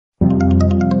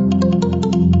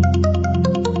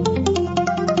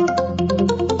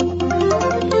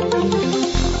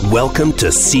Welcome to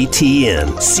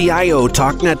CTN, CIO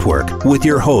Talk Network, with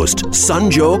your host,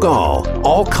 Sanjog Aul.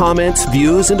 All comments,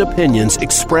 views, and opinions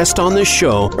expressed on this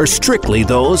show are strictly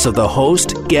those of the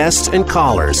host, guests, and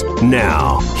callers.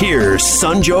 Now, here's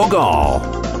Sanjog Aul.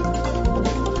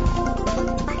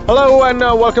 Hello and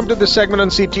welcome to this segment on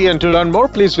CTN. To learn more,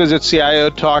 please visit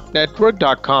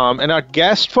CIOTalkNetwork.com. And our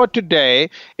guest for today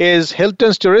is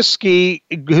Hilton Sturisky,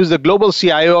 who's the global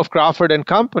CIO of Crawford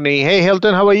Company. Hey,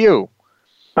 Hilton, how are you?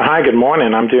 Hi, good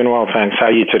morning. I'm doing well, thanks. How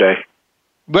are you today?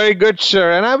 Very good,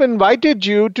 sir. And I've invited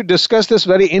you to discuss this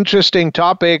very interesting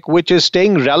topic, which is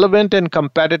staying relevant and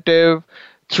competitive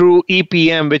through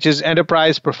EPM, which is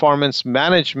Enterprise Performance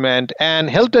Management. And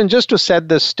Hilton, just to set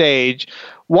the stage,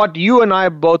 what you and I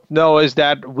both know is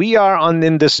that we are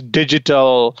in this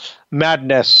digital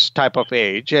madness type of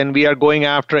age, and we are going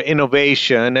after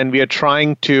innovation, and we are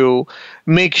trying to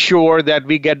make sure that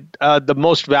we get the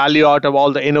most value out of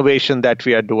all the innovation that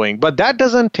we are doing. But that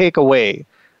doesn't take away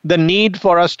the need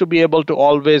for us to be able to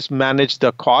always manage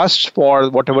the costs for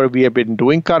whatever we have been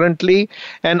doing currently,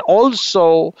 and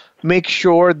also make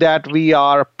sure that we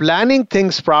are planning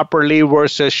things properly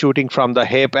versus shooting from the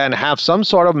hip, and have some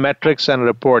sort of metrics and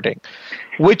reporting,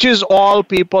 which is all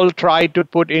people try to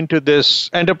put into this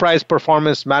enterprise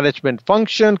performance management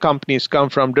function. Companies come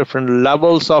from different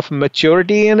levels of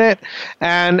maturity in it,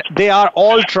 and they are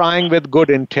all trying with good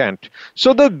intent.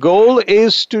 So the goal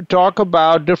is to talk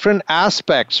about different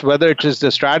aspects, whether it is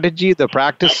the strategy, the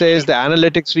practices, the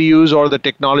analytics we use, or the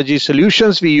technology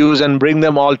solutions we use, and bring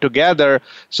them all together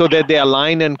so that they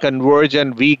align and converge,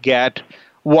 and we get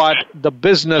what the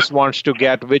business wants to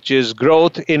get, which is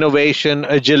growth, innovation,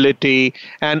 agility,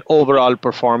 and overall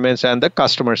performance and the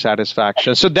customer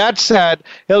satisfaction. So that said,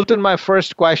 Hilton, my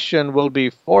first question will be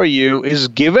for you is,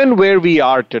 given where we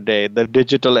are today, the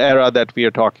digital era that we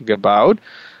are talking about,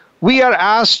 we are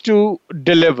asked to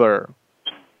deliver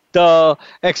the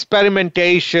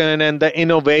experimentation and the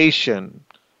innovation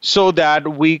so that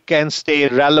we can stay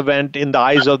relevant in the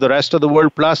eyes of the rest of the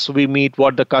world, plus we meet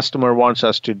what the customer wants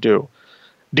us to do.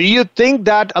 Do you think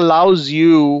that allows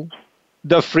you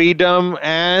the freedom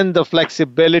and the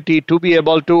flexibility to be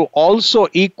able to also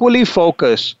equally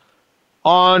focus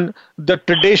on the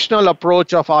traditional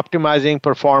approach of optimizing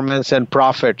performance and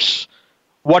profits,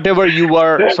 whatever you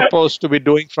were supposed to be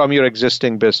doing from your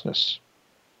existing business?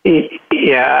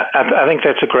 Yeah, I think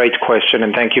that's a great question,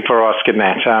 and thank you for asking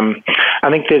that. I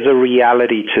think there's a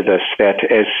reality to this, that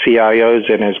as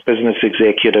CIOs and as business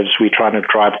executives, we're trying to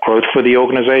drive growth for the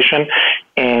organization.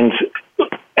 And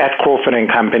at Crawford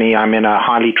Company, I'm in a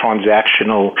highly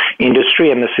transactional industry,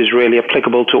 and this is really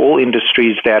applicable to all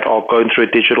industries that are going through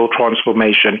a digital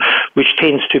transformation, which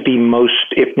tends to be most,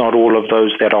 if not all, of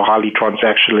those that are highly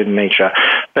transactional in nature.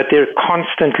 But there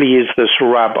constantly is this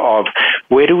rub of,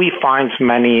 where do we find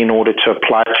money in order to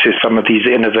apply to some of these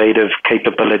innovative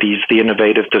capabilities, the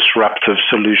innovative disruptive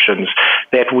solutions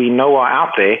that we know are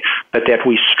out there, but that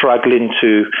we're struggling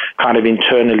to kind of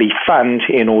internally fund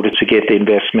in order to get the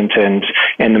investment and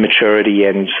the maturity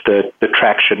and the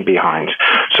traction behind.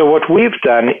 So what we've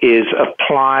done is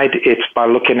applied it by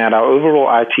looking at our overall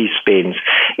IT spends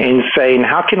and saying,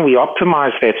 how can we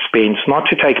optimize that spend, not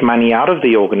to take money out of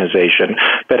the organization,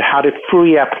 but how to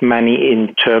free up money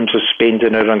in terms of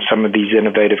spending it on some of these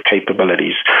innovative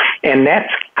capabilities. And that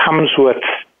comes with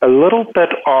a little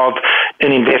bit of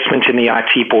an investment in the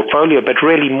IT portfolio, but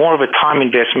really more of a time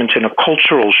investment in a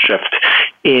cultural shift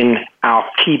in our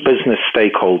key business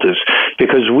stakeholders,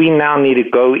 because we now need to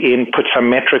go in, put some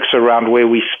metrics around where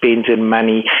we spend in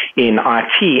money in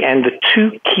IT. And the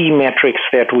two key metrics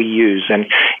that we use, and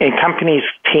companies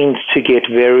tend to get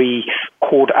very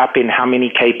caught up in how many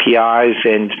KPIs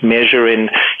and measuring,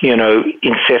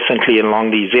 incessantly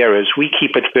along these areas. We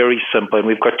keep it very simple, and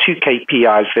we've got two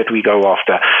KPIs that we go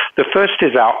after. The first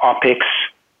is our OPEX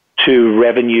to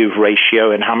revenue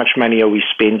ratio, and how much money are we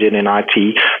spending in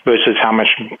IT versus how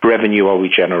much revenue are we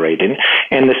generating.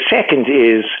 And the second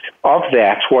is, of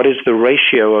that, what is the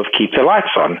ratio of keep the lights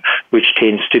on, which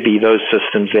tends to be those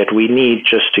systems that we need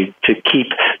just to keep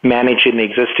managing the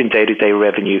existing day-to-day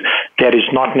revenue that is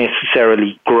not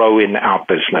necessarily growing our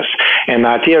business. And the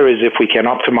idea is, if we can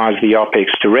optimize the OPEX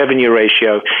to revenue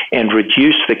ratio and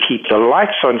reduce the keep the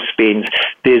lights on spend,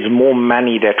 there's more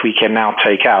money that we can now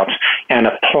take out and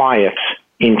apply it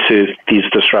into these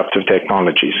disruptive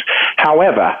technologies.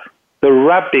 However, the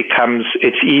rub becomes,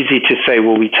 it's easy to say,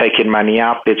 well, we're taking money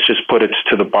out, let's just put it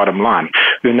to the bottom line.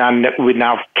 We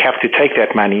now have to take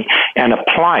that money and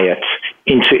apply it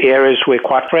into areas where,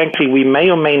 quite frankly, we may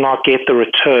or may not get the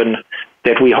return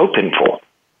that we're hoping for.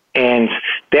 And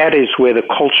that is where the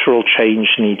cultural change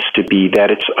needs to be,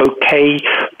 that it's okay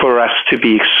for us to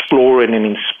be exploring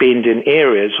and spending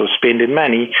areas or spending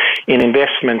money in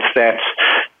investments that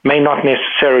may not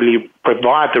necessarily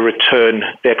provide the return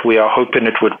that we are hoping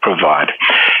it would provide.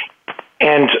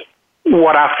 And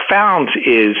what I've found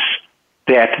is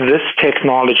that this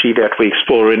technology that we're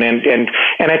exploring, and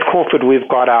at Crawford, we've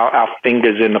got our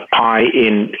fingers in the pie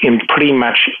in pretty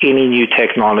much any new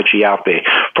technology out there,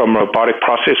 from robotic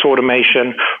process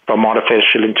automation, from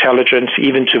artificial intelligence,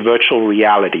 even to virtual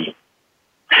reality,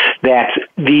 that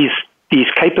these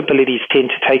capabilities tend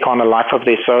to take on a life of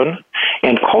their own,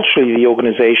 and culturally the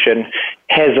organization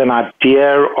has an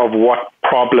idea of what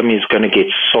problem is going to get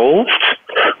solved.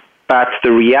 But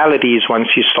the reality is once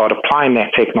you start applying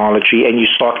that technology and you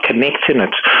start connecting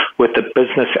it with the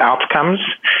business outcomes,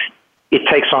 it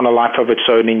takes on a life of its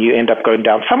own and you end up going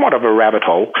down somewhat of a rabbit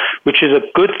hole, which is a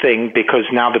good thing because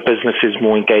now the business is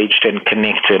more engaged and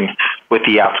connecting with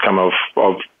the outcome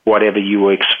of whatever you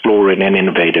were exploring and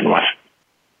innovating with.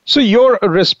 So your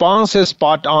response is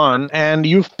spot on, and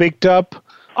you've picked up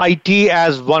IT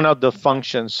as one of the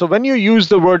functions. So when you use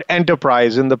the word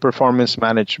enterprise in the performance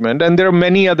management, and there are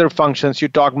many other functions, you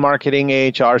talk marketing,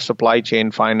 HR, supply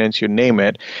chain, finance, you name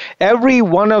it, every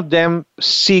one of them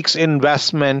seeks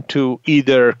investment to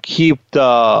either keep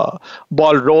the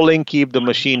ball rolling, keep the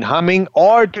machine humming,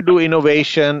 or to do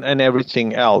innovation and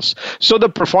everything else. So the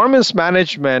performance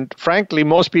management, frankly,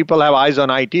 most people have eyes on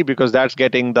IT because that's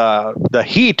getting the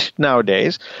heat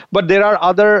nowadays, but there are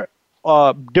other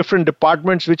different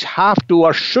departments which have to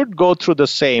or should go through the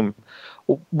same.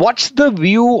 What's the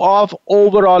view of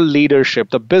overall leadership,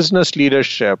 the business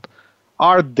leadership?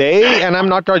 Are they, and I'm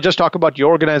not just talking about your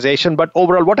organization, but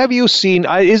overall, what have you seen?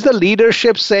 Is the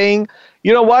leadership saying,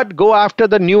 you know what, go after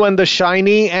the new and the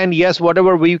shiny, and yes,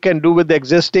 whatever we can do with the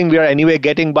existing, we are anyway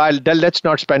getting by, let's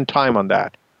not spend time on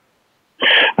that?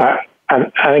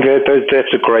 I think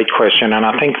that's a great question, and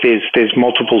I think there's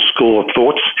multiple school of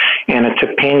thoughts, and it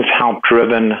depends how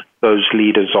driven those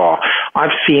leaders are.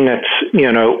 I've seen it,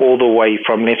 all the way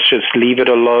from let's just leave it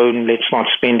alone, let's not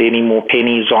spend any more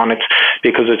pennies on it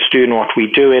because it's doing what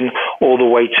we're doing, all the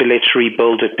way to let's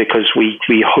rebuild it because we're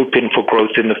hoping for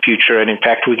growth in the future, and in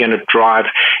fact we're going to drive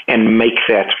and make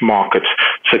that market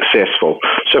successful.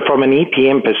 So from an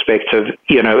EPM perspective,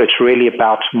 it's really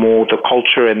about more the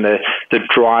culture and the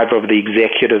drive of the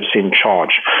executives in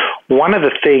charge. One of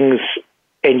the things,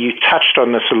 and you touched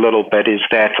on this a little bit, is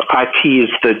that IT is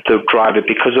the driver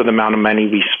because of the amount of money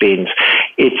we spend.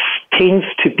 It tends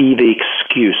to be the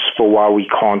excuse for why we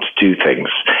can't do things.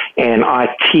 And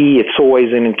IT, it's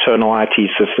always in internal IT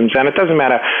systems, and it doesn't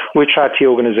matter which IT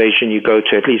organization you go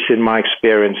to, at least in my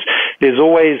experience, there's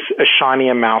always a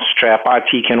shinier mousetrap.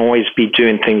 IT can always be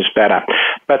doing things better.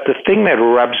 But the thing that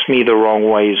rubs me the wrong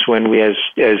way is when we as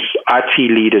IT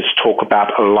leaders talk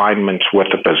about alignment with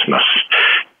the business.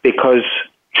 Because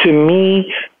to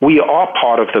me, we are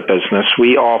part of the business.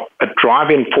 We are a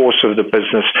driving force of the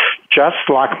business, just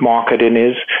like marketing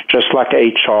is, just like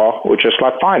HR, or just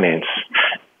like finance.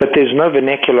 But there's no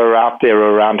vernacular out there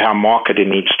around how marketing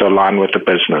needs to align with the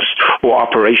business or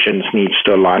operations needs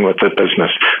to align with the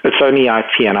business. It's only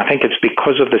IT, and I think it's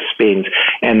because of the spend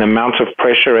and the amount of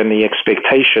pressure and the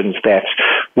expectations that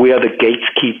we are the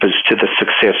gatekeepers to the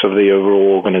success of the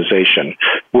overall organization,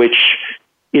 which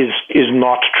is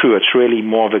not true. It's really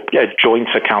more of a joint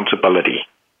accountability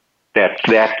that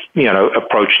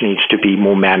approach needs to be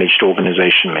more managed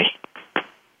organizationally.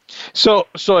 So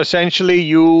essentially,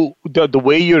 the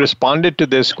way you responded to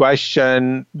this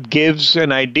question gives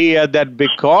an idea that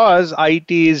because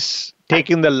IT is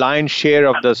taking the lion's share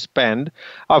of the spend,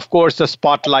 of course, the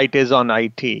spotlight is on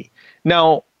IT.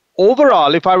 Now,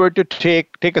 overall, if I were to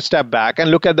take a step back and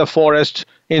look at the forest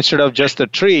instead of just the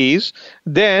trees,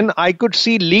 then I could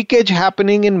see leakage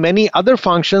happening in many other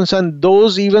functions, and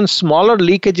those even smaller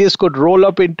leakages could roll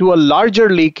up into a larger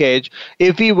leakage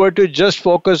if we were to just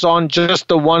focus on just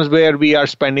the ones where we are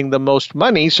spending the most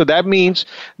money. So that means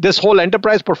this whole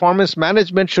enterprise performance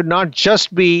management should not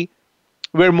just be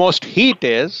where most heat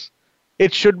is,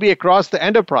 it should be across the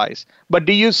enterprise. But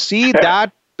do you see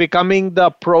that becoming the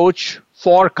approach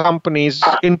for companies,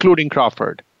 including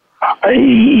Crawford?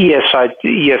 Yes, I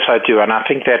do, and I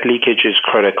think that leakage is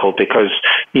critical because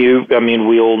we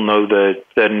all know the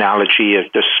analogy of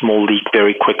the small leak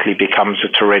very quickly becomes a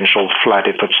torrential flood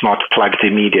if it's not plugged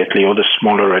immediately, or the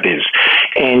smaller it is.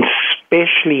 And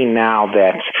especially now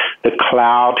that the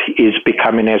cloud is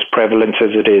becoming as prevalent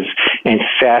as it is, and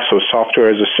SaaS or software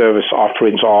as a service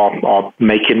offerings are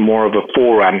making more of a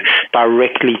forerun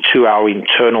directly to our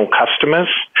internal customers.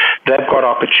 They've got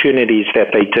opportunities that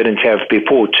they didn't have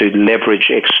before to leverage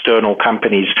external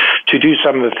companies to do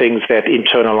some of the things that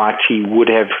internal IT would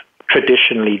have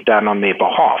traditionally done on their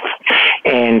behalf.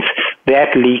 And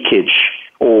that leakage,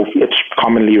 or it's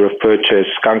commonly referred to as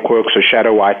skunkworks or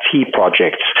shadow IT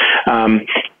projects,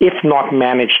 if not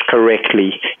managed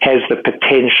correctly, has the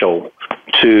potential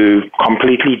to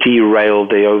completely derail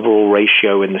the overall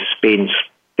ratio in the spends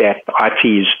that IT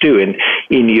is doing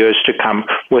in years to come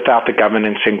without the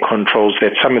governance and controls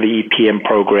that some of the EPM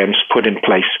programs put in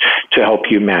place to help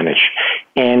you manage.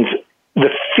 And the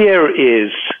fear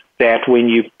is that when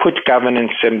you put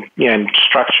governance and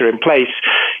structure in place,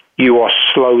 you are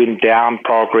slowing down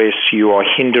progress, you are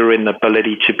hindering the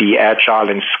ability to be agile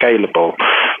and scalable.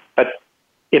 But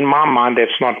in my mind,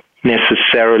 that's not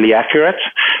necessarily accurate.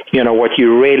 What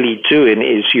you're really doing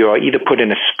is you're either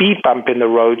putting a speed bump in the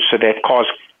road so that cars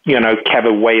have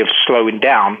a way of slowing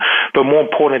down. But more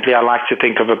importantly, I like to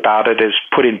think about it as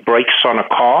putting brakes on a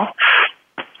car.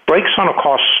 Brakes on a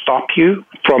car stop you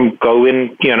from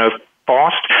going,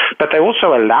 fast, but they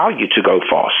also allow you to go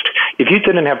fast. If you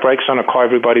didn't have brakes on a car,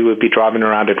 everybody would be driving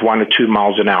around at 1 or 2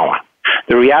 miles an hour.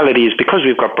 The reality is because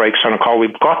we've got brakes on a car,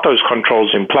 we've got those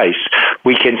controls in place.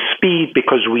 We can speed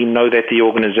because we know that the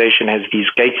organization has these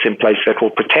gates in place that will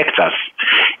protect us.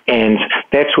 And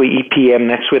that's where EPM,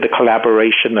 that's where the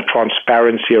collaboration, the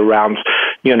transparency around,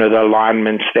 the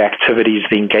alignments, the activities,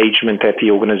 the engagement that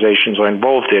the organizations are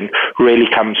involved in really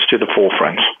comes to the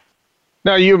forefront.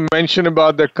 Now, you mentioned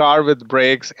about the car with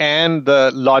brakes and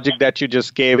the logic that you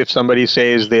just gave. If somebody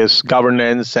says this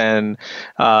governance and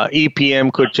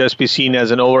EPM could just be seen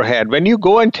as an overhead. When you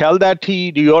go and tell that to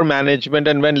your management,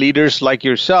 and when leaders like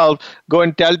yourself go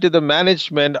and tell to the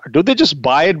management, do they just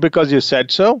buy it because you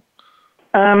said so?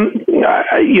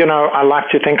 I like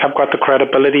to think I've got the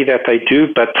credibility that they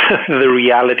do, but the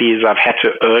reality is I've had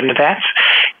to earn that.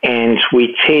 And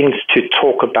we tend to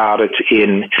talk about it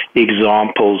in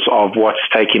examples of what's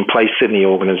taking place in the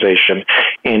organization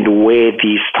and where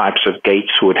these types of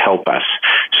gates would help us.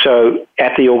 So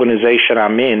at the organization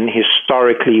I'm in,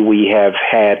 historically we have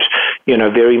had,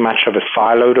 very much of a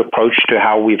siloed approach to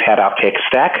how we've had our tech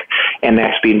stack, and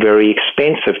that's been very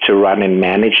expensive to run and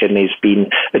manage, and there's been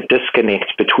a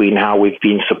disconnect between how we've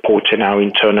been supporting our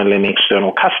internal and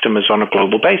external customers on a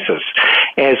global basis.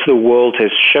 As the world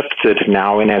has shifted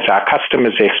now, and as our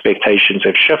customers' expectations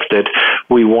have shifted,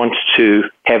 we want to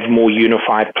have more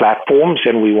unified platforms,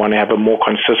 and we want to have a more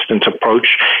consistent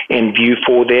approach and view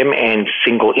for them, and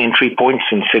single entry points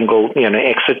and single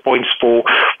exit points for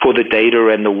the data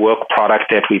and the work product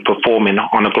that we perform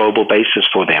on a global basis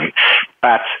for them.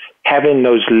 But having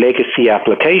those legacy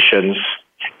applications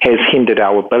has hindered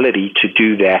our ability to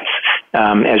do that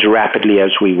as rapidly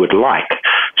as we would like.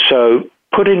 So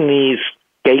putting these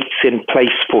gates in place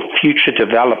for future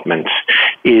development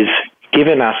is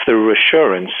giving us the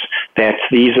reassurance that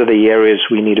these are the areas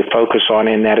we need to focus on,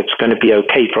 and that it's going to be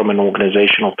okay from an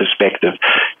organizational perspective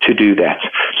to do that.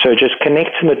 So just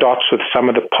connecting the dots with some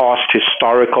of the past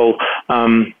historical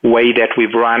way that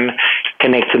we've run,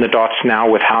 connecting the dots now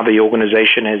with how the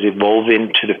organization has evolved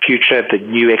into the future, the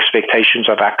new expectations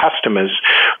of our customers,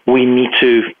 we need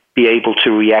to be able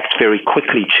to react very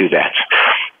quickly to that.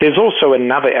 There's also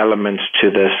another element to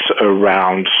this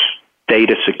around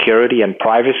data security and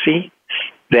privacy,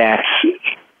 that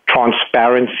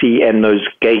transparency and those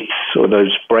gates or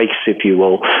those breaks, if you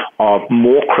will, are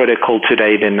more critical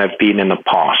today than they've been in the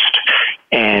past.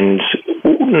 And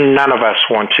none of us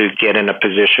want to get in a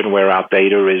position where our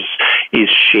data is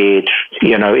shared,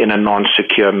 in a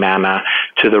non-secure manner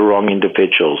to the wrong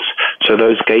individuals. So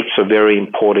those gates are very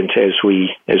important as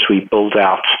we build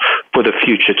out for the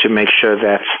future to make sure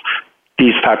that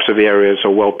these types of areas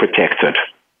are well protected.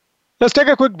 Let's take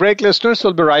a quick break, listeners.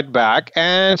 We'll be right back.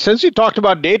 And since you talked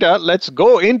about data, let's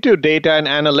go into data and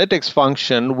analytics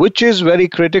function, which is very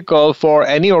critical for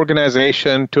any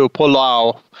organization to pull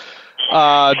off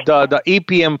the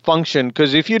EPM function.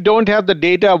 Because if you don't have the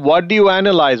data, what do you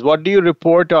analyze? What do you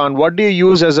report on? What do you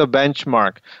use as a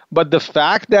benchmark? But the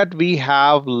fact that we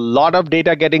have a lot of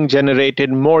data getting generated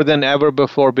more than ever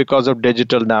before because of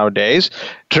digital nowadays,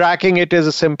 tracking it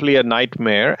is simply a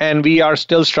nightmare. And we are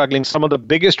still struggling. Some of the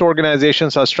biggest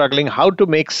organizations are struggling how to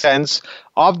make sense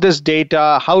of this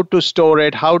data, how to store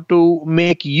it, how to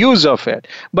make use of it.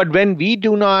 But when we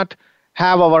do not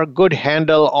have our good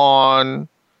handle on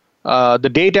the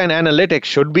data and analytics,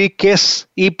 should we kiss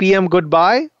EPM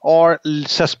goodbye or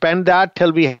suspend that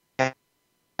till we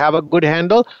have a good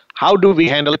handle? How do we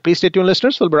handle it? Please stay tuned,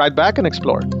 listeners. We'll be right back and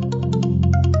explore.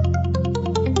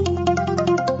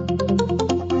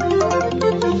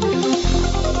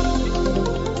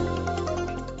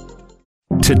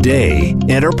 Today,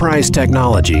 enterprise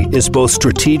technology is both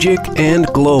strategic and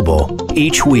global.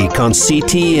 Each week on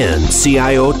CTN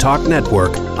CIO Talk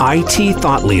Network, IT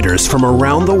thought leaders from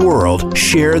around the world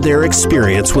share their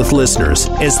experience with listeners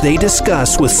as they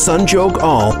discuss with Sanjog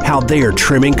Aul how they are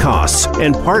trimming costs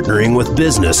and partnering with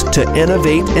business to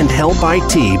innovate and help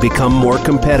IT become more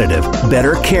competitive,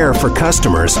 better care for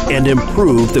customers, and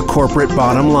improve the corporate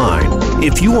bottom line.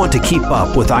 If you want to keep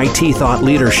up with IT thought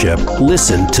leadership,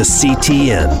 listen to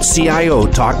CTN CIO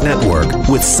Talk Network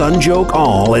with Sanjog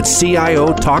Aul at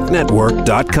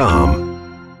CIOTalkNetwork.com.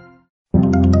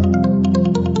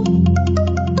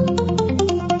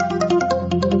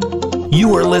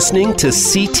 You are listening to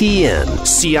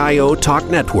CTN CIO Talk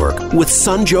Network with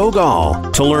Sanjog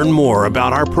Aul. To learn more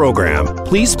about our program,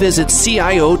 please visit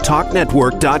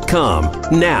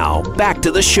CIOTalkNetwork.com. Now, back to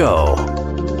the show.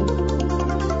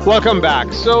 Welcome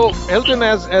back. So, Hilton,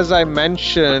 as I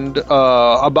mentioned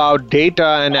about data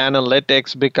and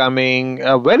analytics becoming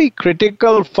a very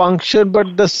critical function, but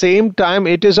at the same time,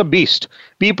 it is a beast.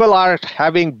 People are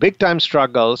having big time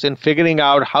struggles in figuring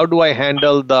out how do I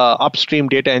handle the upstream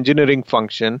data engineering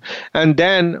function and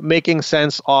then making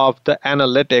sense of the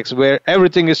analytics where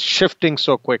everything is shifting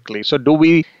so quickly. So do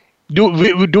we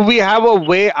have a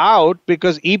way out,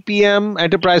 because EPM,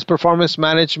 Enterprise Performance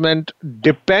Management,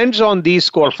 depends on these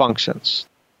core functions?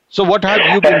 So what have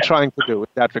you been trying to do in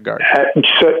that regard?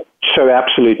 So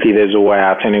absolutely there's a way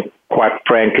out, and quite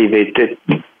frankly, the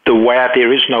way out,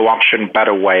 there is no option but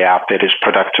a way out that is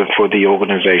productive for the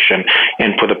organization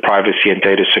and for the privacy and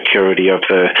data security of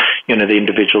the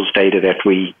individual's data that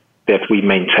we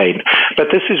maintain.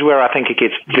 But this is where I think it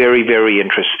gets very, very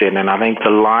interesting. And I think the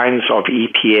lines of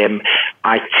EPM,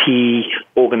 IT,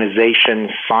 organization,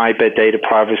 cyber, data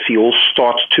privacy all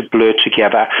start to blur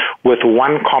together with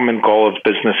one common goal of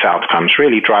business outcomes,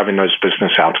 really driving those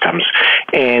business outcomes.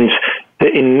 And the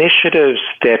initiatives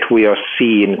that we are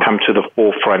seeing come to the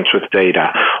forefront with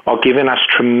data are giving us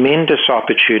tremendous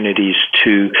opportunities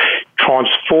to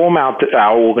transform our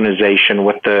organization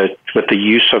with the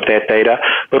use of that data,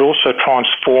 but also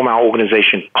transform our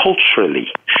organization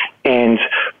culturally. And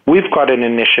we've got an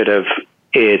initiative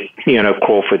at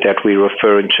Crawford that we're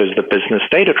referring to as the business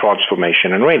data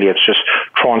transformation. And really, it's just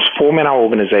transforming our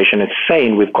organization. It's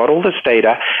saying we've got all this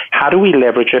data. How do we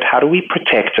leverage it? How do we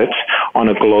protect it on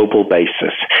a global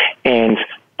basis? And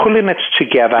pulling it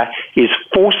together is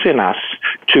forcing us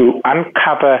to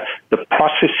uncover the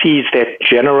processes that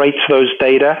generate those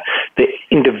data, the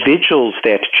individuals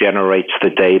that generate the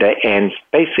data, and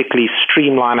basically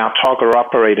streamline our target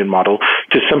operating model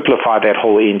to simplify that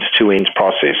whole end-to-end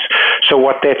process. So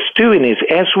what that's doing is,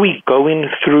 as we go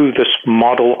in through this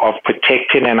model of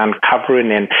protecting and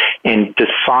uncovering and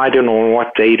deciding on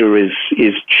what data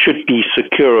should be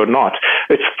secure or not,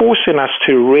 it's forcing us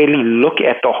to really look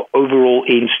at the overall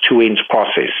end-to-end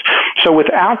process. So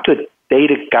without the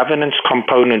data governance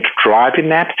component driving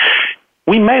that,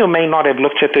 we may or may not have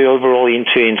looked at the overall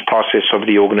end-to-end process of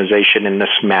the organization in this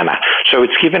manner. So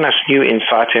it's given us new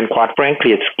insight, and quite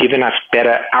frankly, it's given us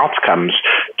better outcomes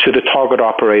to the target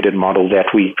operated model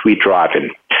that we drive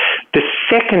in. The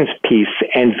second piece,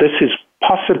 and this is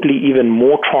possibly even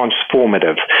more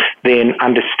transformative than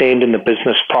understanding the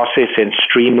business process and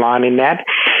streamlining that,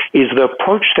 is the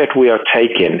approach that we are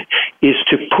taking is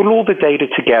to pull all the data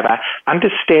together,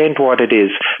 understand what it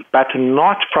is, but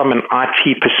not from an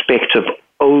IT perspective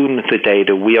own the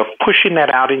data. We are pushing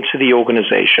that out into the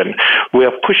organization. We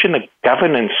are pushing the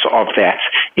governance of that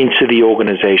into the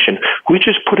organization. We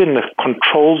just put in the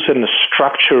controls and the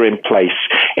structure in place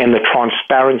and the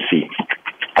transparency.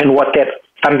 And what that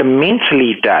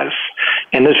fundamentally does,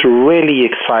 and this really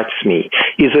excites me,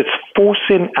 is it's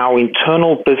forcing our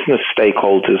internal business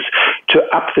stakeholders to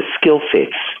up the skill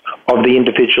sets of the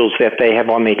individuals that they have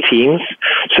on their teams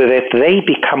so that they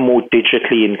become more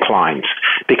digitally inclined,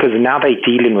 because now they're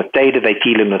dealing with data, they're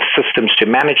dealing with systems to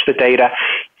manage the data.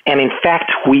 And in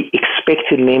fact, we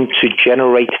expecting them to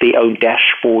generate their own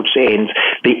dashboards and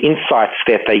the insights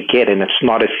that they get, and it's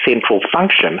not a central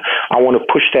function. I want to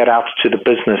push that out to the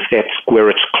business that's where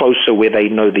it's closer, where they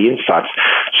know the insights.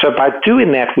 So by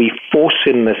doing that, we force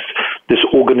in this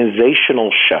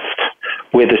organizational shift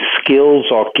where the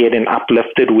skills are getting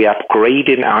uplifted. We're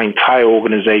upgrading our entire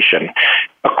organization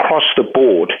across the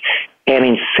board. And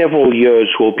in several years,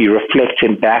 we'll be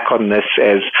reflecting back on this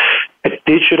as a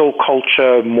digital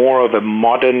culture, more of a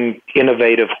modern,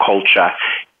 innovative culture,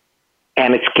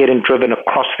 and it's getting driven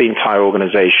across the entire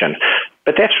organization. But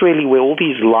But that's really where all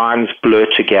these lines blur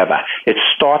together. It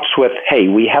starts with, hey,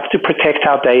 we have to protect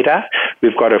our data.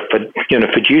 We've got a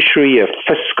fiduciary, a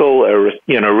fiscal,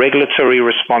 a regulatory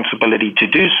responsibility to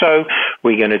do so.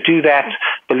 We're going to do that,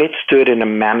 but let's do it in a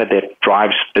manner that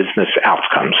drives business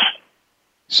outcomes.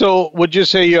 So would you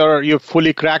say you've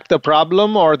fully cracked the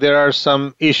problem, or there are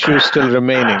some issues still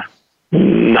remaining?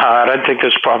 No, I don't think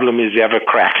this problem is ever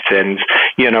cracked. And,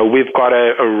 we've got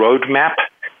a roadmap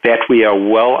that we are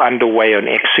well underway on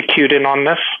executing on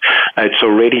this. It's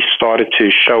already started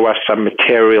to show us some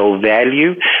material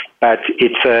value, but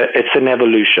it's an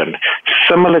evolution.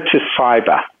 Similar to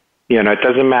cyber. It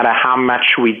doesn't matter how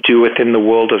much we do within the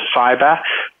world of cyber,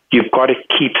 you've got to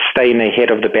keep staying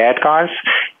ahead of the bad guys.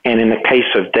 And in the case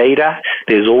of data,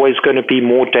 there's always going to be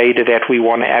more data that we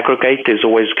want to aggregate. There's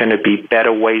always going to be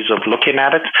better ways of looking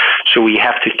at it. So we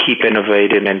have to keep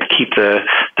innovating and keep the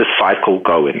cycle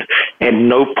going. At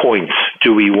no point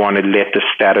do we want to let the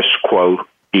status quo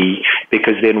be,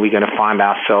 because then we're going to find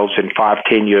ourselves in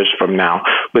 5-10 years from now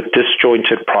with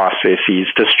disjointed processes,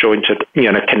 disjointed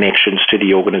connections to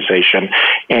the organization,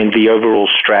 and the overall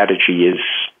strategy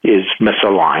is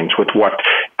misaligned with what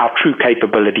our true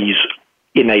capabilities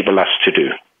enable us to do.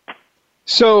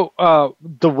 So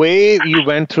the way you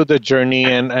went through the journey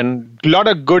and a lot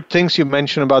of good things you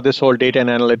mentioned about this whole data and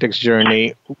analytics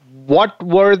journey, what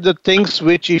were the things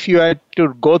which, if you had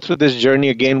to go through this journey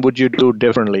again, would you do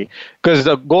differently? Because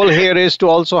the goal here is to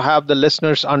also have the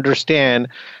listeners understand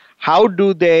how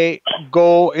do they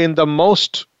go in the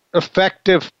most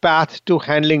effective path to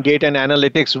handling data and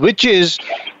analytics, which is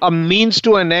a means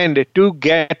to an end to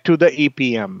get to the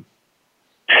EPM.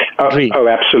 Oh,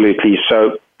 absolutely.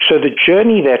 So the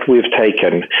journey that we've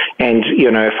taken, and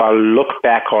if I look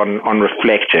back on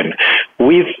reflecting,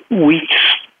 we've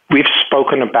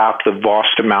spoken about the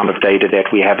vast amount of data that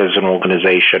we have as an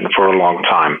organization for a long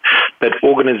time, but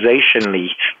organizationally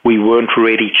we weren't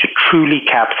ready to truly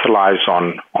capitalize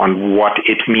on what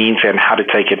it means and how to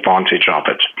take advantage of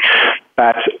it.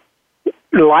 But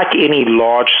like any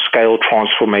large-scale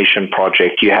transformation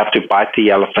project, you have to bite the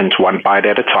elephant one bite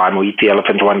at a time, or eat the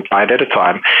elephant one bite at a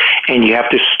time, and you have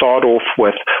to start off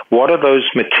with what are those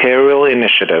material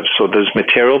initiatives or those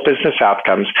material business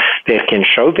outcomes that can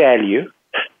show value,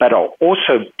 but are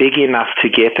also big enough to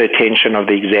get the attention of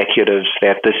the executives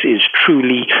that this is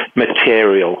truly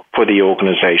material for the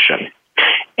organization.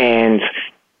 And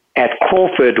at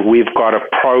Crawford, we've got a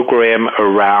program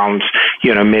around,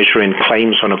 measuring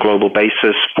claims on a global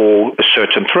basis for a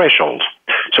certain threshold.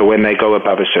 So when they go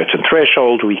above a certain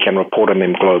threshold, we can report on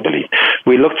them globally.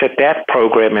 We looked at that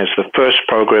program as the first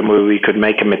program where we could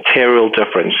make a material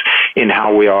difference in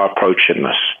how we are approaching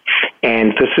this.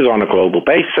 And this is on a global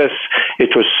basis.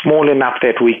 It was small enough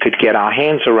that we could get our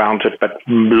hands around it, but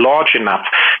large enough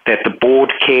that the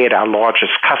board cared, our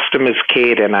largest customers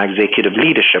cared, and our executive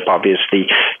leadership obviously,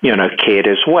 cared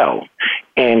as well.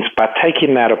 And by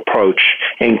taking that approach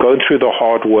and going through the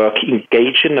hard work,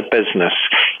 engaging the business,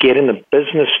 getting the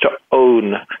business to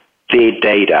own their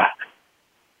data,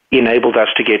 enabled us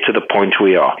to get to the point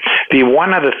we are. The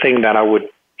one other thing that I would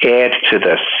add to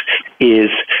this is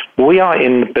we are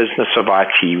in the business of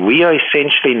IT. We are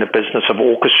essentially in the business of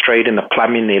orchestrating the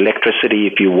plumbing, the electricity,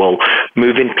 if you will,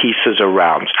 moving pieces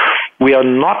around. We are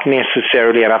not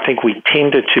necessarily, and I think we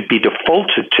tended to be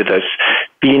defaulted to this,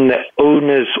 being the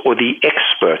owners or the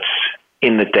experts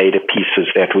in the data pieces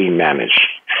that we manage.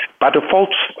 By default,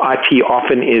 IT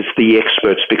often is the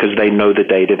experts because they know the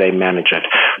data, they manage it.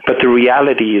 But the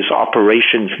reality is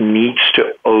operations needs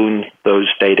to own those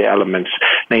data elements.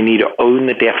 They need to own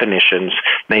the definitions.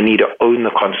 They need to own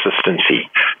the consistency.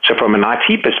 So from an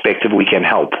IT perspective, we can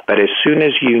help. But as soon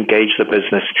as you engage the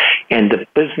business and the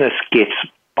business gets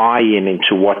buy-in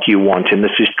into what you want, and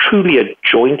this is truly a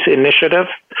joint initiative,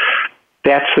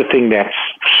 that's the thing that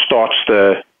starts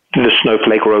the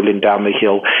snowflake rolling down the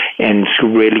hill and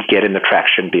really getting the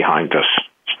traction behind us.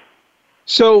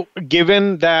 So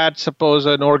given that, suppose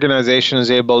an organization is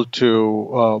able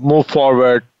to move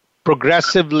forward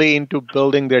progressively into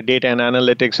building their data and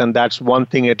analytics, and that's one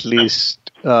thing at least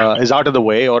is out of the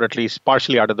way, or at least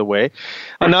partially out of the way.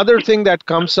 Another thing that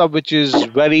comes up, which is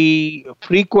very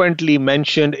frequently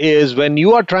mentioned, is when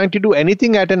you are trying to do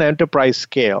anything at an enterprise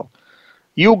scale,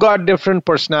 you got different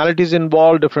personalities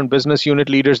involved, different business unit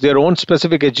leaders, their own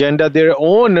specific agenda, their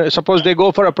own, suppose they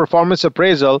go for a performance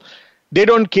appraisal, they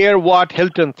don't care what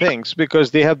Hilton thinks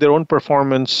because they have their own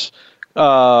performance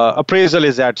appraisal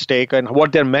is at stake and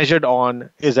what they're measured on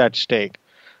is at stake.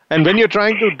 And when you're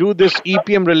trying to do this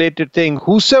EPM related thing,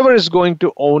 whosoever is going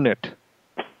to own it,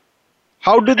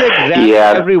 How do they rally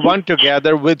everyone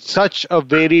together with such a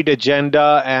varied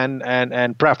agenda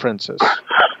and preferences?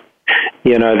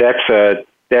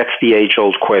 That's the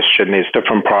age-old question. There's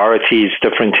different priorities,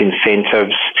 different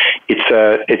incentives.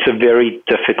 It's a very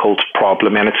difficult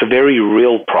problem, and it's a very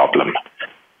real problem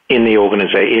in the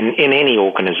organization, in any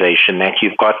organization, that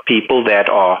you've got people that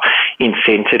are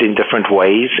incented in different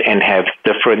ways and have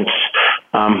different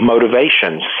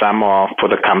motivations. Some are for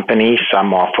the company,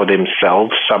 some are for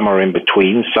themselves, some are in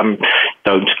between, some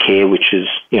don't care, which is,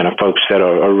 folks that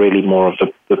are really more of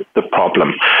the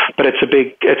problem. But it's a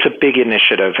big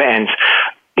initiative, and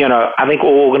I think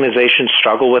all organizations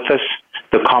struggle with this.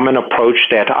 The common approach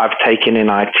that I've taken in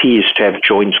IT is to have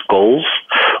joint goals.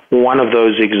 One of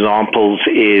those examples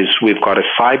is we've got a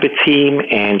cyber team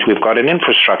and we've got an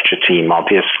infrastructure team,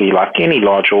 obviously, like any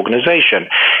large organization.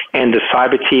 And the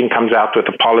cyber team comes out with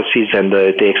the policies and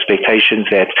the expectations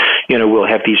that, we'll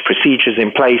have these procedures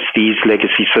in place, these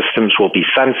legacy systems will be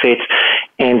sunset.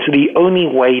 And the only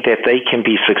way that they can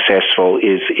be successful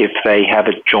is if they have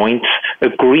a joint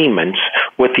agreement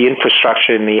with the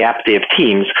infrastructure and the app dev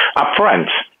teams up front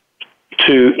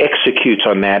to execute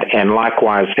on that, and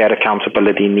likewise that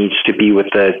accountability needs to be with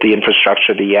the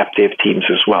infrastructure, the app dev teams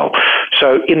as well.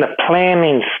 So in the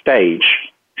planning stage,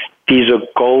 these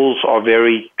goals are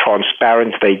very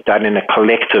transparent, they're done in a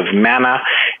collective manner,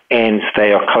 and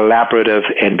they are collaborative,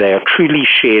 and they are truly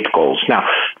shared goals. Now,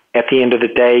 at the end of the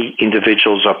day,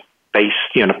 individuals are based,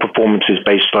 performance is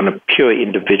based on a pure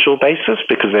individual basis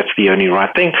because that's the only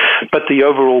right thing, but the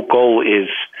overall goal is,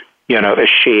 a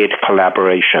shared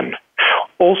collaboration.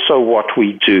 Also, what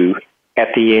we do at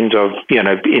the end of,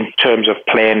 in terms of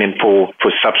planning for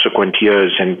subsequent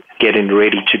years and getting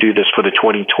ready to do this for the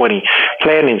 2020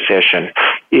 planning session,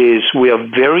 is we are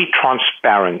very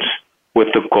transparent with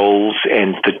the goals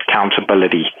and the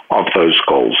accountability of those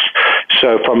goals.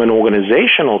 So from an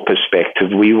organizational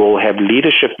perspective, we will have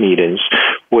leadership meetings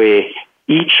where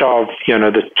each of,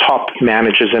 the top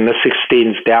managers, and this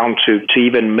extends down to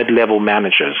even mid-level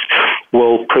managers,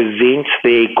 will present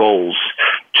their goals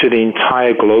to the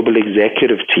entire global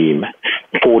executive team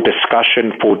for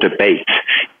discussion, for debate.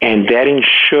 And that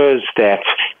ensures that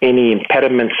any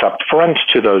impediments up front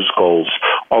to those goals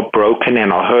are broken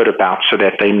and are heard about, so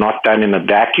that they're not done in a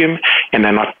vacuum and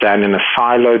they're not done in a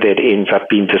silo that ends up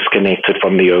being disconnected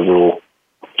from the overall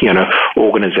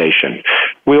organization.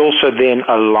 We also then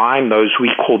align those,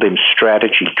 we call them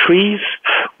strategy trees.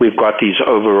 We've got these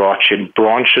overarching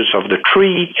branches of the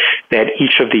tree that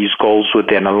each of these goals would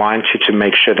then align to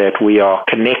make sure that we are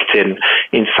connecting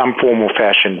in some form or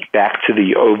fashion back to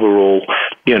the overall,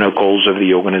 goals of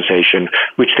the organization,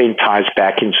 which then ties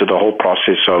back into the whole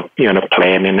process of,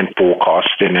 planning and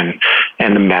forecasting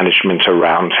and the management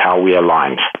around how we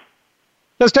aligned.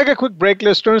 Let's take a quick break,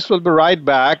 listeners. We'll be right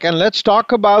back. And let's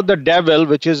talk about the devil,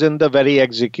 which is in the very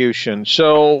execution.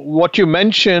 So what you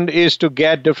mentioned is to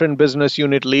get different business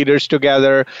unit leaders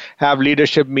together, have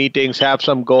leadership meetings, have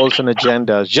some goals and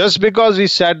agendas. Just because we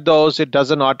set those, it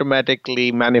doesn't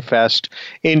automatically manifest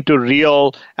into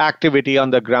real activity on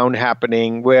the ground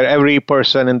happening where every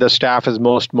person in the staff is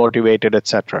most motivated,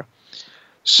 etc.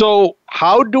 So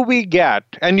how do we get,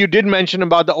 and you did mention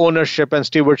about the ownership and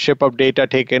stewardship of data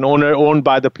owned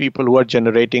by the people who are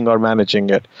generating or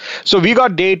managing it. So we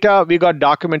got data, we got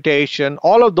documentation.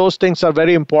 All of those things are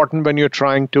very important when you're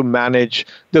trying to manage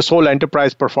this whole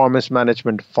enterprise performance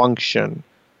management function.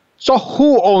 So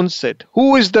who owns it?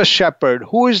 Who is the shepherd?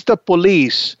 Who is the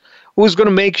police? Who's going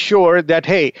to make sure that,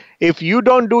 hey, if you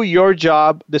don't do your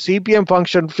job, the EPM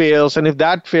function fails, and if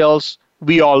that fails,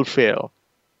 we all fail.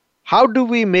 How do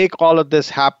we make all of this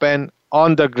happen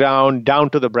on the ground, down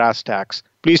to the brass tacks?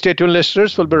 Please stay tuned,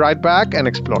 listeners. We'll be right back and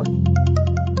explore.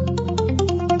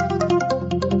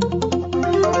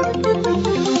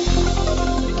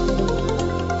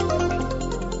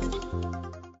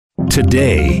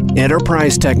 Today,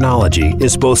 enterprise technology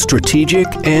is both strategic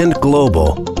and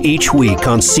global. Each week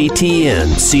on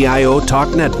CTN CIO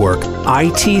Talk Network,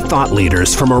 IT thought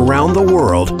leaders from around the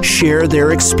world share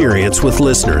their experience with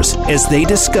listeners as they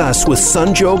discuss with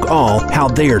Sanjog Aul how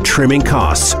they are trimming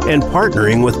costs and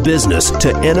partnering with business to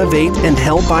innovate and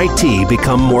help IT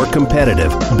become more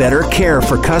competitive, better care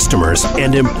for customers,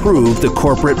 and improve the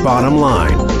corporate bottom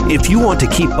line. If you want to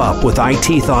keep up with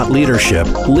IT thought leadership,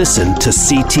 listen to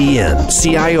CTN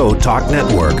CIO Talk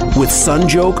Network with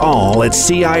Sanjog Aul at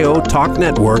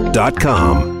CIOTalkNetwork.com.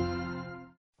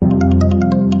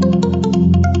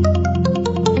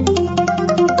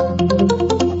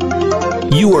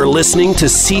 You are listening to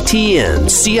CTN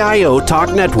CIO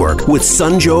Talk Network with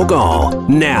Sanjog Aul.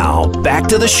 Now, back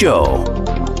to the show.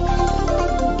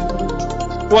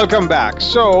 Welcome back.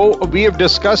 So we have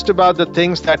discussed about the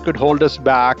things that could hold us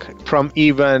back from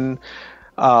even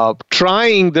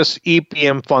trying this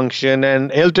EPM function.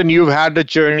 And Hilton, you've had the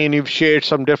journey and you've shared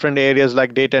some different areas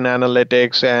like data and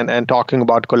analytics and talking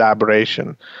about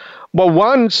collaboration. But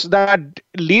once that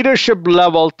leadership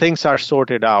level things are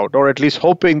sorted out, or at least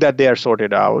hoping that they are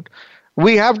sorted out,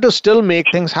 we have to still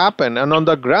make things happen. And on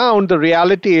the ground, the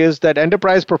reality is that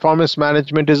enterprise performance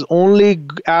management is only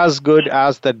as good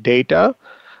as the data.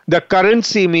 The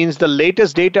currency means the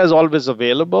latest data is always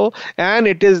available, and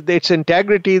its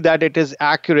integrity, that it is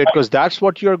accurate, because that's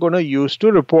what you're going to use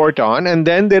to report on. And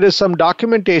then there is some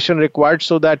documentation required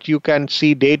so that you can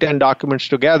see data and documents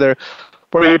together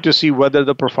for you to see whether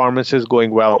the performance is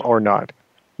going well or not.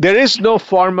 There is no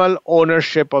formal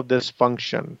ownership of this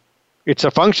function. It's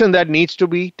a function that needs to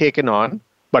be taken on,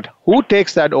 but who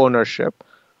takes that ownership?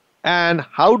 And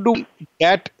how do we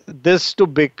get this to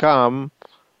become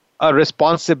a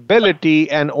responsibility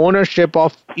and ownership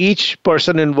of each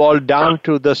person involved down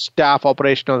to the staff,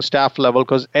 operational staff level,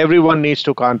 because everyone needs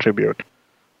to contribute?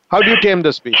 How do you tame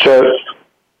this beast?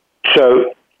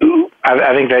 So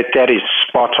I think that is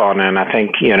spot on, and I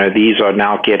think, these are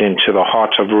now getting to the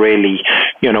heart of really,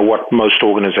 what most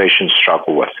organizations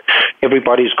struggle with.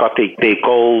 Everybody's got their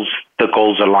goals. The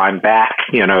goals align back.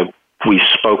 We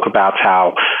spoke about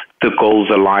how the goals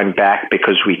align back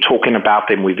because we're talking about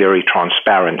them, we're very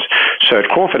transparent. So at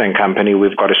Crawford Company,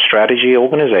 we've got a strategy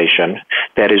organization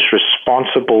that is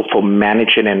responsible for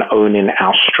managing and owning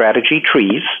our strategy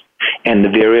trees and the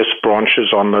various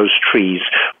branches on those trees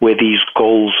where these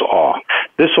goals are.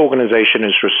 This organization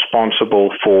is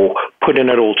responsible for putting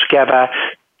it all together,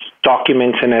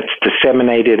 documenting it,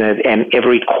 disseminating it, and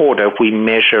every quarter we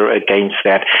measure against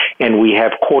that. And we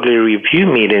have quarterly review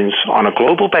meetings on a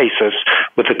global basis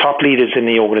with the top leaders in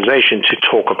the organization to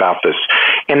talk about this.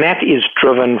 And that is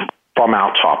driven from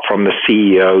our top, from the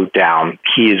CEO down.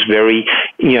 He is very,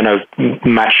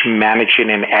 much managing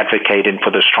and advocating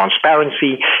for this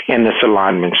transparency and this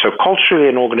alignment. So culturally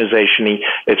and organizationally,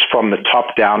 it's from the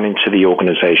top down into the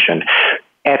organization.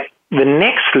 At the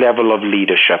next level of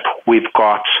leadership, we've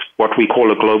got what we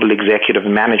call a global executive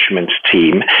management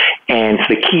team, and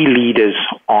the key leaders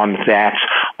on that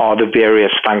are the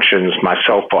various functions.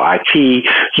 Myself for IT,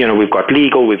 we've got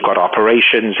legal, we've got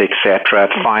operations, etc.,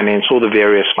 finance, all the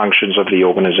various functions of the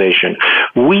organization.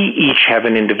 We each have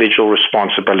an individual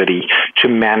responsibility to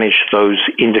manage those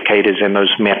indicators and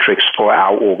those metrics for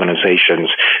our organizations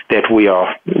that we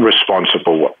are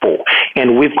responsible for.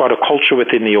 And we've got a culture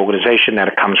within the organization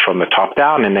that comes from the top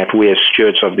down, and that we as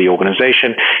stewards of the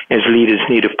organization, as leaders,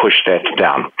 need to push that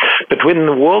down. But within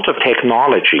the world of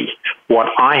technology, what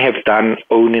I have done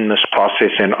owning this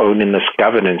process and owning this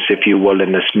governance, if you will,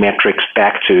 and this metrics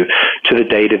back to the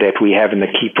data that we have in the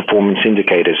key performance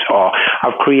indicators are,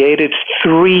 I've created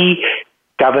 3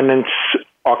 governance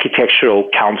architectural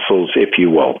councils, if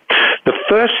you will. The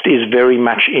first is very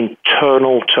much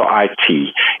internal to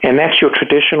IT, and that's your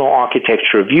traditional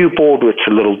architecture review board, which is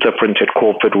a little different at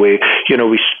Crawford, where,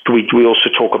 we also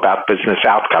talk about business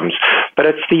outcomes. But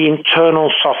it's the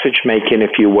internal sausage making,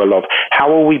 if you will, of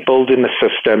how are we building the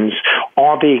systems?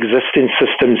 Are the existing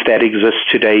systems that exist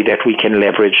today that we can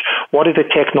leverage? What are the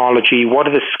technology? What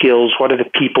are the skills? What are the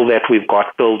people that we've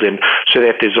got building, so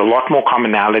that there's a lot more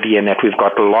commonality and that we've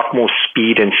got a lot more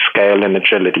speed and scale and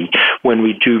agility when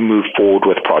we do move forward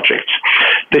with projects.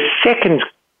 The second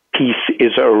piece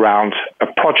is around a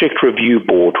project review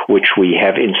board, which we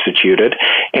have instituted.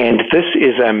 And this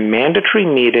is a mandatory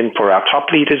meeting for our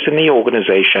top leaders in the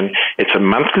organization. It's a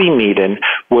monthly meeting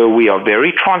where we are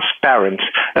very transparent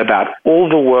about all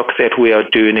the work that we are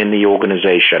doing in the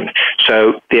organization.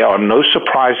 So there are no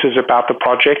surprises about the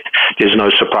project. There's no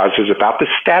surprises about the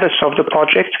status of the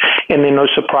project. And there are no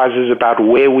surprises about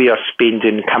where we are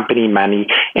spending company money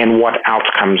and what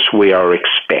outcomes we are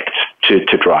expect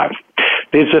to drive.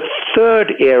 There's a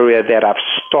third area that I've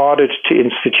started to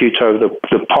institute over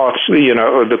the past,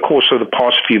 over the course of the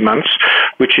past few months,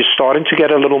 which is starting to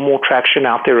get a little more traction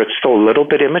out there. It's still a little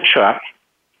bit immature,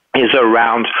 is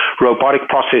around robotic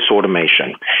process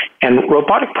automation. And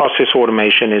robotic process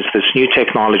automation is this new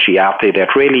technology out there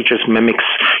that really just mimics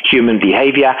human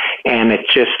behavior, and it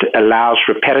just allows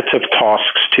repetitive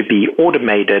tasks to be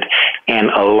automated, and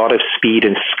a lot of speed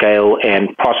and scale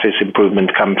and process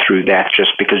improvement come through that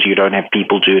just because you don't have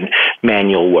people doing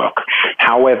manual work.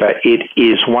 However, it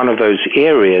is one of those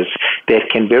areas that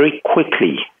can very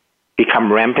quickly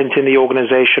become rampant in the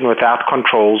organization without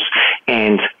controls,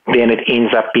 And then it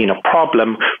ends up being a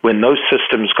problem when those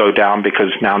systems go down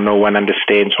because now no one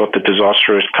understands what the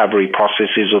disaster recovery process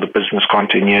is or the business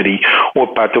continuity,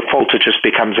 or by default it just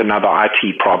becomes another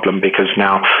IT problem because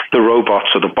now the robots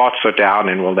or the bots are down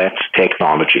and, well, that's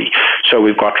technology. So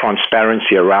we've got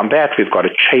transparency around that. We've got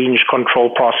a change control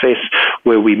process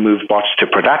where we move bots to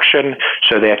production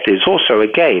so that there's also,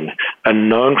 again, a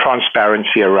known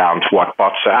transparency around what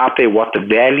bots are out there, what the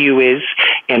value is,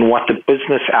 and what the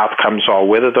business outcomes are,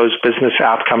 whether those business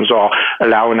outcomes are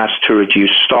allowing us to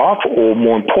reduce staff or,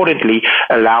 more importantly,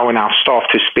 allowing our staff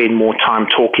to spend more time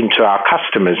talking to our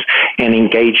customers and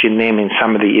engaging them in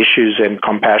some of the issues and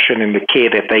compassion and the care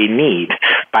that they need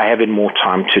by having more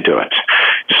time to do it.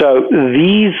 So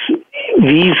these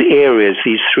areas,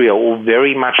 these three, are all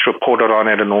very much reported on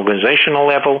at an organizational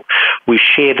level. We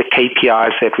share the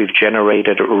KPIs that we've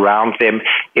generated around them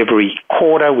every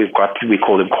quarter. We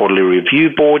call them quarterly review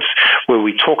boards, where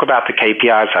we talk about the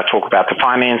KPIs. I talk about the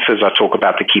finances. I talk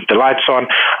about the keep the lights on.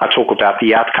 I talk about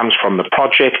the outcomes from the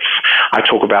projects. I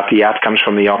talk about the outcomes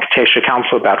from the Architecture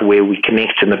Council, about where we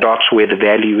connect in the dots, where the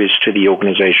value is to the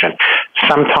organization.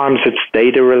 Sometimes it's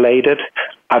data related.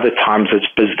 Other times it's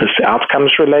business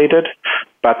outcomes related.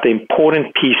 But the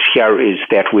important piece here is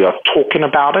that we are talking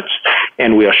about it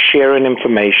and we are sharing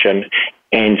information,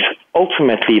 and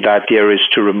ultimately the idea is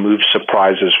to remove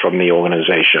surprises from the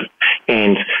organization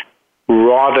and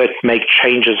rather make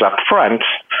changes up front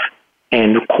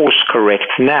and course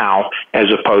correct now as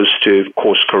opposed to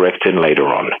course correcting later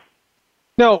on.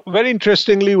 Now, very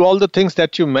interestingly, all the things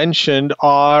that you mentioned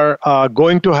are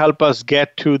going to help us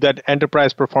get to that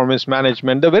enterprise performance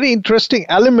management. The very interesting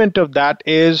element of that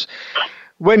is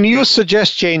when you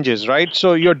suggest changes, right?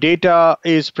 So your data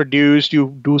is produced,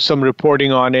 you do some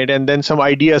reporting on it, and then some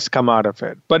ideas come out of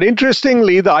it. But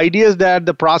interestingly, the ideas that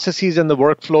the processes and the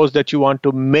workflows that you want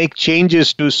to make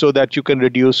changes to so that you can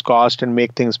reduce cost and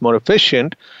make things more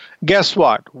efficient, guess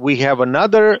what? We have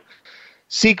another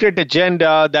secret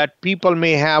agenda that people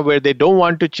may have where they don't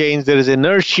want to change. There is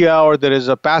inertia, or there is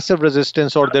a passive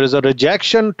resistance, or there is a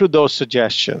rejection to those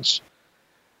suggestions.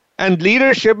 And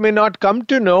leadership may not come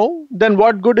to know, then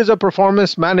what good is a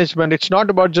performance management? It's not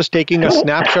about just taking a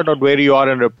snapshot of where you are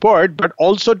and report, but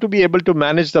also to be able to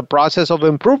manage the process of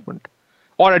improvement,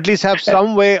 or at least have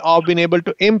some way of being able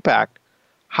to impact.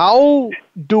 How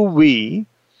do we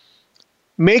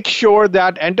make sure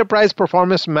that enterprise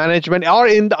performance management, or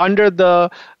under the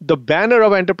banner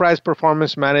of enterprise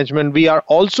performance management, we are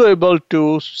also able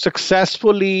to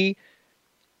successfully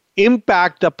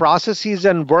impact the processes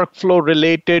and workflow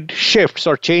related shifts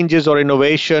or changes or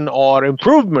innovation or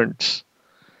improvements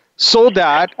so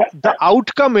that the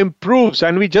outcome improves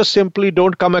and we just simply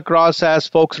don't come across as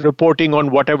folks reporting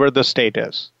on whatever the state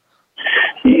is?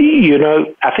 You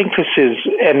know, I think this is,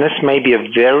 and this may be a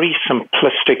very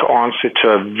simplistic answer to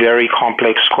a very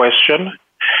complex question,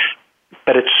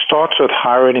 but it starts with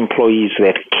hiring employees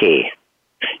that care.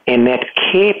 And that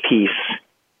care piece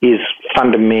is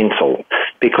fundamental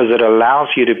because it allows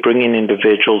you to bring in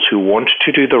individuals who want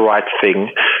to do the right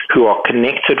thing, who are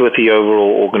connected with the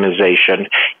overall organization,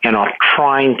 and are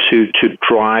trying to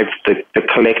drive the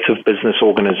collective business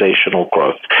organizational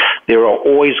growth. There are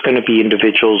always going to be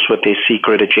individuals with their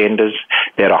secret agendas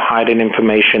that are hiding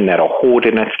information, that are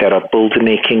hoarding it, that are building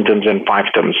their kingdoms and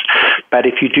fiefdoms. But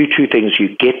if you do two things,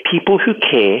 you get people who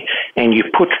care and you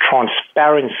put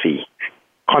transparency,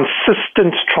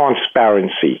 consistent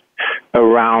transparency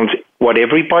around what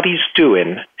everybody's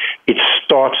doing, it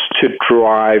starts to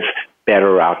drive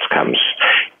better outcomes.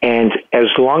 And as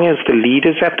long as the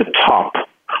leaders at the top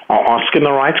are asking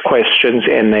the right questions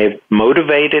and they're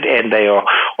motivated and they are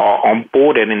on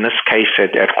board, and in this case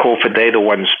at Crawford, they're the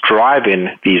ones driving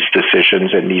these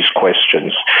decisions and these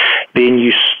questions, then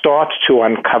you start to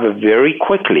uncover very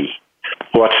quickly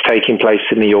what's taking place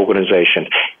in the organization.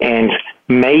 And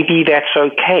maybe that's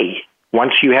okay.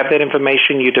 Once you have that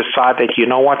information, you decide that, you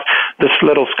know what, this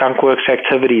little skunkworks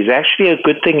activity is actually a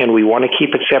good thing and we want to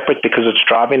keep it separate because it's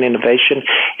driving innovation,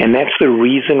 and that's the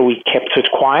reason we kept it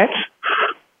quiet.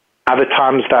 Other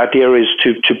times the idea is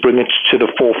to bring it to the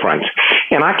forefront.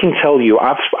 And I can tell you,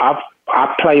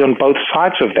 I play on both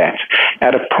sides of that.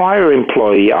 At a prior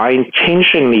employee, I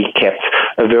intentionally kept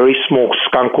a very small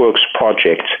skunkworks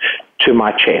project to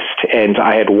my chest. And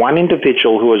I had one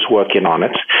individual who was working on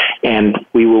it, and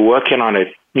we were working on a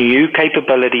new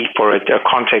capability for a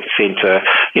contact center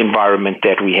environment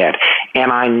that we had.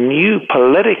 And I knew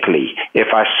politically, if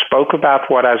I spoke about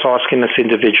what I was asking this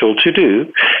individual to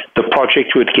do, the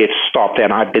project would get stopped.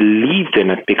 And I believed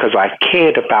in it because I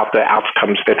cared about the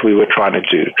outcomes that we were trying to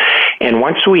do. And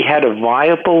once we had a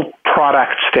viable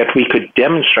products that we could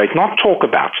demonstrate, not talk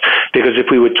about, because if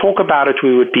we would talk about it,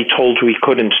 we would be told we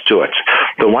couldn't do it.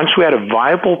 But once we had a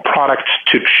viable product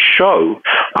to show,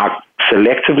 I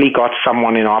selectively got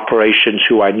someone in operations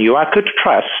who I knew I could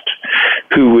trust,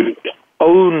 who would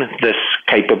own this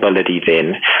capability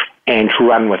then and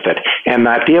run with it. And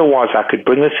the idea was I could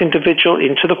bring this individual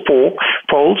into the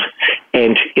fold,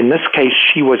 and in this case,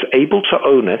 she was able to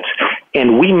own it,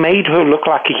 and we made her look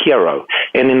like a hero.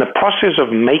 And in the process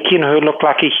of making her look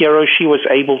like a hero, she was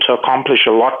able to accomplish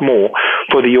a lot more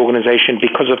for the organization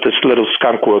because of this little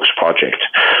Skunk Works project.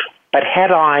 But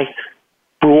had I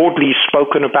broadly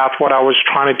spoken about what I was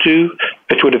trying to do,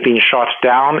 it would have been shot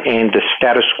down and the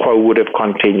status quo would have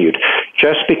continued,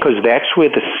 just because that's where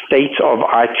the state of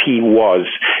IT was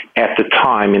at the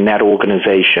time in that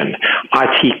organization.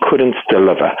 IT couldn't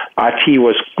deliver. IT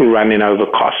was running over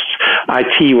costs.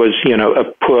 IT was, a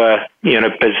poor,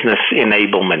 business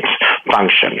enablement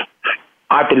function.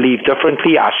 I believe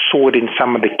differently. I saw it in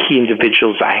some of the key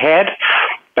individuals I had,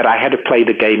 but I had to play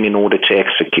the game in order to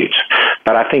execute.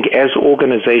 But I think as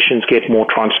organizations get more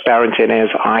transparent and as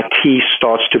IT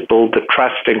starts to build the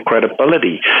trust and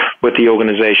credibility with the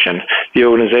organization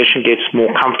gets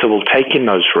more comfortable taking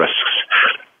those risks,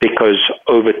 because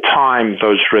over time,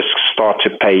 those risks start to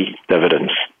pay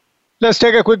dividends. Let's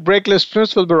take a quick break,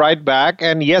 listeners. We'll be right back.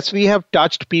 And yes, we have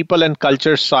touched people and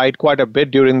culture side quite a bit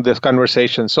during this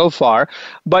conversation so far.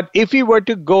 But if we were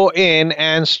to go in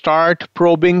and start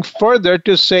probing further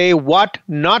to say what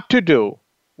not to do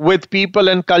with people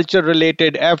and culture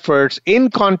related efforts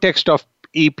in context of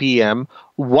EPM,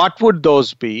 what would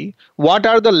those be? What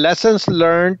are the lessons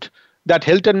learned that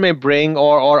Hilton may bring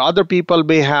or other people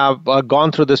may have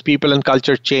gone through this people and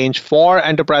culture change for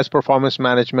enterprise performance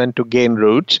management to gain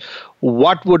roots?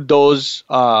 What would those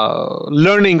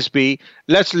learnings be?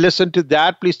 Let's listen to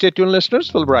that. Please stay tuned,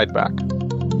 listeners. We'll be right back.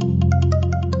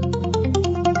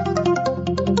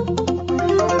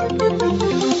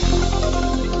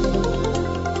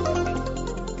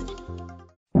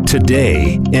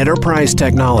 Today, enterprise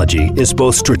technology is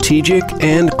both strategic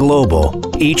and global.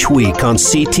 Each week on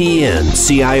CTN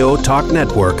CIO Talk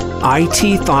Network,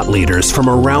 IT thought leaders from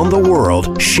around the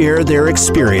world share their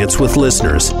experience with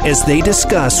listeners as they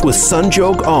discuss with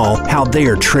Sanjog Aul how they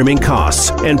are trimming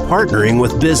costs and partnering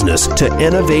with business to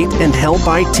innovate and help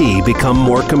IT become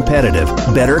more competitive,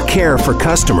 better care for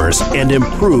customers, and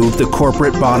improve the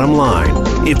corporate bottom line.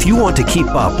 If you want to keep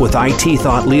up with IT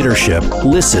thought leadership,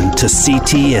 listen to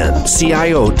CTN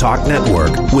CIO Talk Network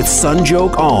with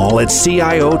Sanjog Aul at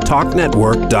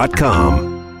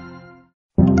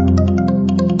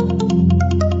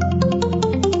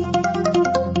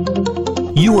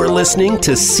CIOTalkNetwork.com. You are listening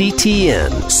to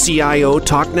CTN CIO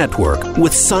Talk Network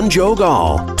with Sanjog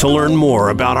Aul. To learn more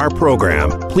about our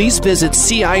program, please visit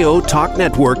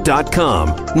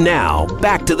CIOTalkNetwork.com. Now,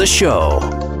 back to the show.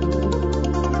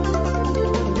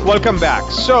 Welcome back.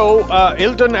 So,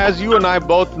 Hilton, as you and I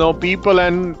both know, people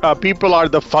are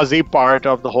the fuzzy part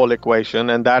of the whole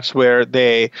equation, and that's where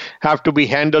they have to be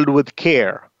handled with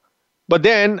care. But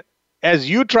then, as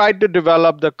you tried to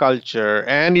develop the culture,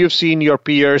 and you've seen your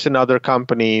peers in other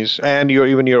companies, and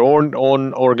even your own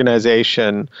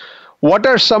organization, what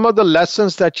are some of the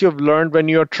lessons that you've learned when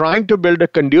you're trying to build a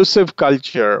conducive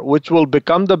culture, which will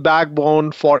become the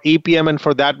backbone for EPM and,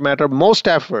 for that matter, most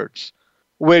efforts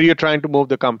where you're trying to move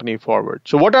the company forward?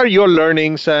 So what are your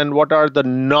learnings and what are the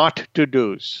not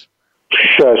to-dos?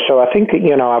 Sure. So I think,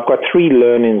 I've got three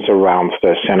learnings around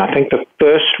this. And I think the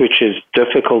first, which is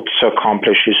difficult to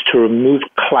accomplish, is to remove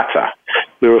clutter.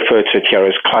 We refer to it here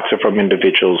as clutter from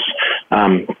individuals'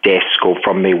 desk or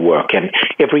from their work. And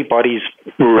everybody's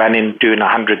doing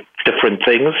 100 different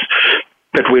things.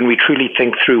 But when we truly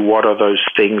think through what are those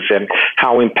things and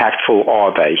how impactful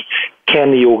are they,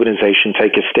 can the organization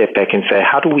take a step back and say,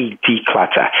 how do we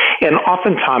declutter? And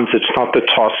oftentimes it's not the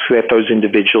tasks that those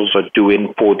individuals are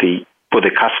doing for the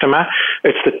customer.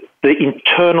 It's the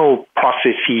internal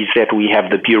processes that we have,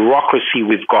 the bureaucracy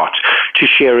we've got to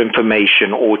share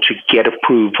information or to get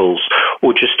approvals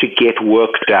or just to get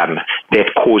work done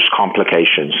that cause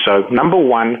complications. So number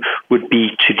one would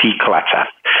be to declutter.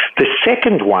 The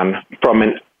second one, from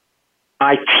an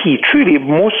IT, truly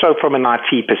more so from an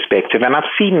IT perspective, and I've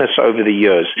seen this over the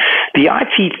years, the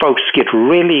IT folks get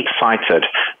really excited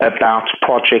about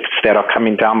projects that are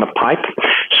coming down the pipe.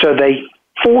 So they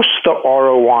force the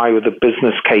ROI or the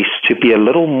business case to be a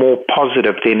little more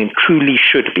positive than it truly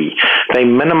should be. They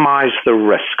minimize the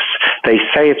risks. They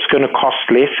say it's going to cost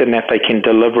less and that they can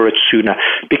deliver it sooner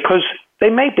because they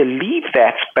may believe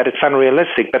that, but it's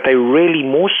unrealistic, but they really,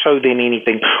 more so than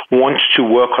anything, want to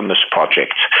work on this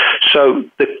project. So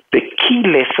the key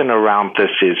lesson around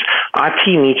this is IT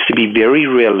needs to be very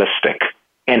realistic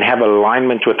and have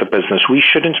alignment with the business. We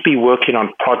shouldn't be working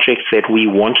on projects that we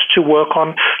want to work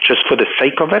on just for the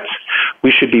sake of it.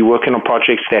 We should be working on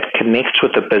projects that connect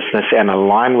with the business and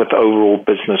align with overall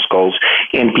business goals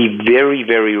and be very,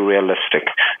 very realistic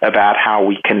about how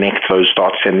we connect those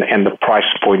dots and the price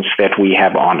points that we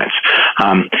have on it.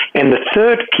 And the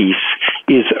third piece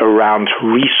is around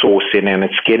resourcing, and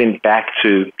it's getting back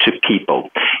to people.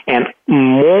 And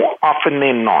more often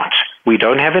than not, we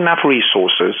don't have enough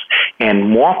resources,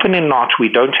 and more often than not, we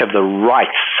don't have the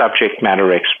right subject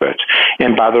matter expert.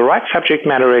 And by the right subject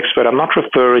matter expert, I'm not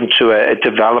referring to a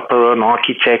developer or an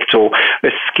architect or a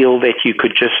skill that you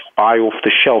could just buy off the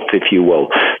shelf, if you will.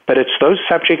 But it's those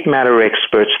subject matter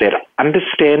experts that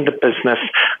understand the business,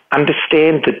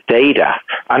 understand the data,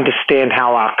 understand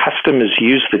how our customers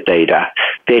use the data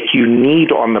that you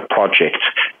need on the project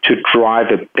to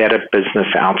drive a better business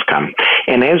outcome.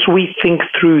 And as we think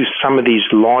through some of these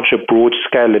larger,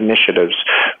 broad-scale initiatives,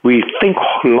 we think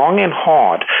long and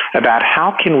hard about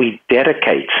how can we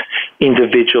dedicate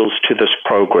individuals to this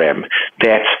program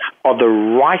that are the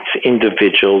right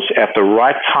individuals at the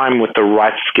right time with the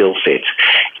right skill set.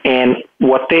 And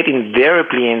what that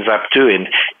invariably ends up doing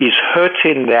is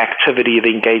hurting the activity, the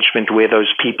engagement where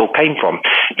those people came from.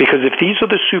 Because if these are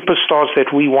the superstars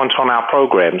that we want on our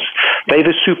programs, they're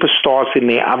the superstars in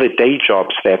their other day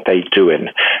jobs that they're doing.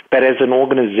 But as an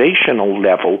organizational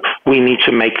level, we need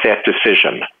to make that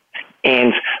decision.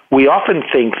 And we often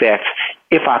think that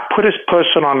if I put a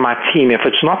person on my team, if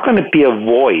it's not going to be a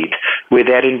void where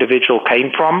that individual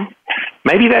came from,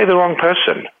 maybe they're the wrong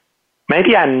person.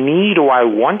 Maybe I need or I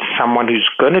want someone who's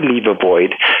going to leave a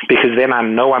void because then I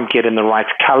know I'm getting the right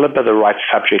caliber, the right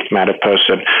subject matter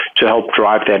person to help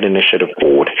drive that initiative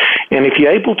forward. And if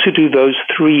you're able to do those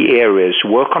three areas,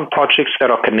 work on projects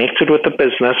that are connected with the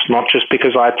business, not just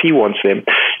because IT wants them,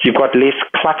 you've got less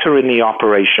clutter in the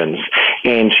operations,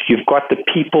 and you've got the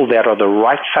people that are the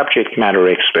right subject matter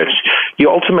experts, you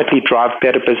ultimately drive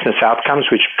better business outcomes,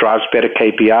 which drives better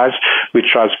KPIs,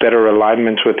 which drives better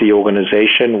alignment with the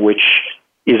organization, which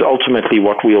is ultimately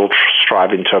what we all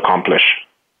striving to accomplish.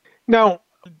 Now,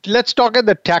 let's talk at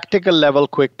the tactical level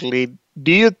quickly.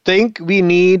 Do you think we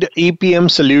need EPM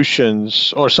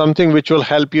solutions or something which will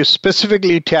help you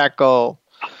specifically tackle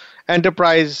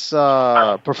enterprise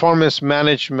performance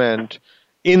management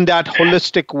in that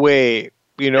holistic way,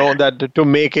 that to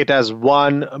make it as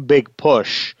one big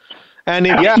push? And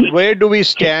where do we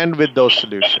stand with those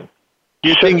solutions? Do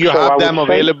you think you have them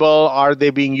available? Are they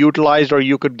being utilized, or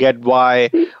you could get by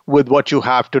with what you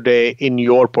have today in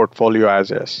your portfolio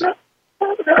as is?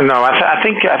 No, I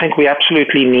think we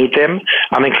absolutely need them.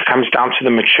 I think it comes down to the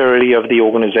maturity of the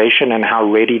organization and how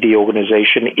ready the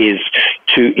organization is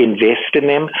to invest in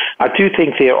them. I do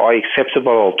think there are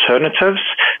acceptable alternatives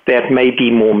that may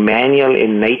be more manual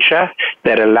in nature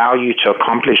that allow you to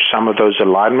accomplish some of those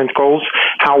alignment goals.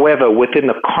 However, within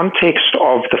the context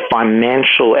of the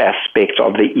financial aspect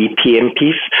of the EPM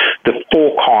piece, the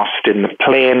forecast and the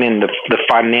plan and the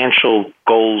financial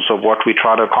goals of what we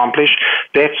try to accomplish,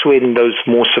 that's when those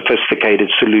more sophisticated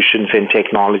solutions and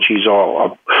technologies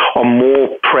are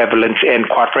more prevalent and,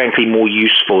 quite frankly, more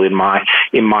useful in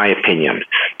my opinion.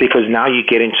 Because now you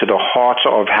get into the heart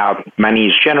of how money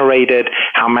is generated,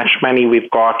 how much money we've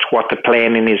got, what the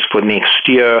planning is for next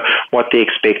year, what the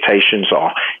expectations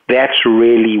are. That's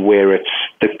really where it's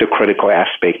the critical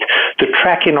aspect. The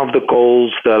tracking of the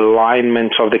goals, the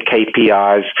alignment of the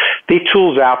KPIs, there are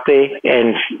tools out there,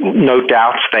 and no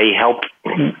doubt they help,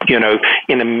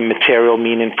 in a material,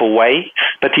 meaningful way,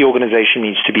 but the organization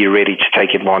needs to be ready to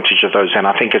take advantage of those. And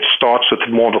I think it starts with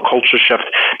more of a culture shift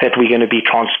that we're going to be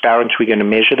transparent, we're going to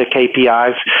measure the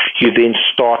KPIs. You then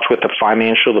start with the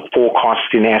financial, the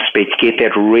forecasting aspect, get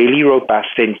that really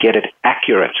robust and get it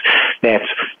accurate. That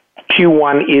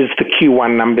Q1 is the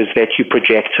Q1 numbers that you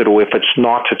projected, or if it's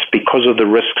not, it's because of the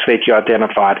risks that you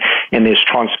identified, and there's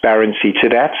transparency to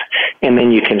that. And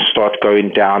then you can start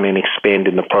going down and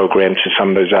expanding the program to some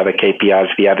of those other KPIs,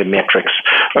 the other metrics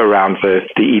around the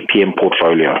EPM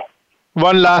portfolio.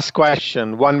 One last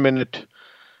question, 1 minute.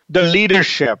 The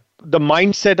leadership, the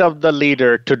mindset of the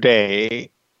leader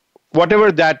today, whatever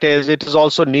that is, it is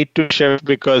also need to shift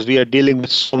because we are dealing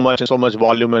with so much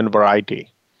volume and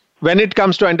variety. when it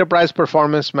comes to enterprise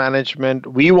performance management,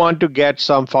 we want to get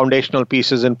some foundational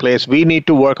pieces in place. We need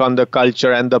to work on the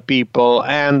culture and the people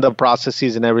and the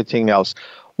processes and everything else.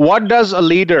 What does a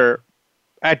leader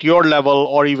at your level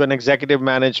or even executive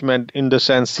management, in the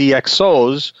sense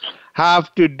CXOs,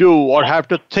 have to do or have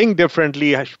to think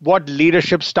differently? What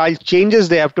leadership style changes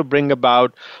they have to bring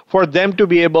about for them to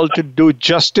be able to do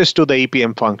justice to the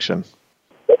EPM function?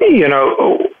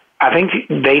 I think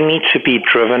they need to be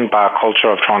driven by a culture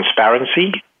of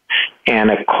transparency and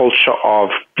a culture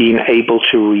of being able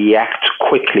to react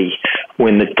quickly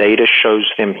when the data shows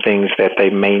them things that they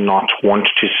may not want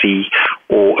to see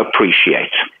or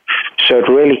appreciate. So it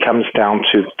really comes down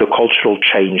to the cultural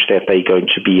change that they're going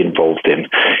to be involved in.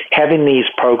 Having these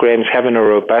programs, having a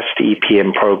robust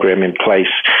EPM program in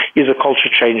place is a culture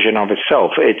change in of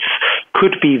itself. It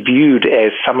could be viewed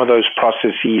as some of those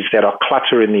processes that are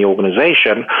clutter in the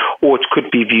organization, or it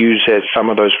could be viewed as some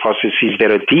of those processes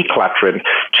that are decluttering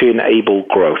to enable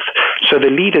growth. So the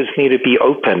leaders need to be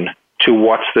open to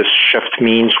what this shift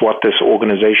means, what this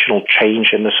organizational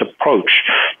change and this approach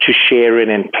to sharing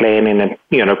and planning and,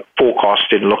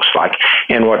 forecasting looks like,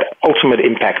 and what ultimate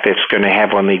impact that's going to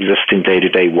have on the existing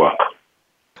day-to-day work.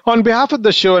 On behalf of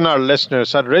the show and our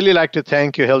listeners, I'd really like to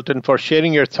thank you, Hilton, for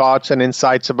sharing your thoughts and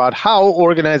insights about how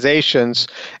organizations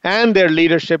and their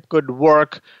leadership could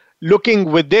work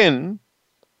looking within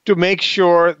to make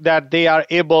sure that they are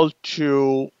able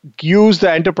to use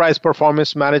the enterprise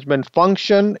performance management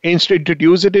function,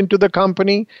 introduce it into the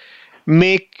company,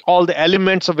 make all the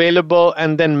elements available,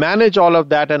 and then manage all of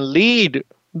that and lead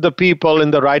the people in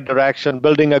the right direction,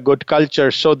 building a good culture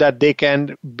so that they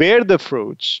can bear the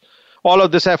fruits. All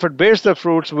of this effort bears the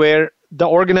fruits where the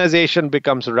organization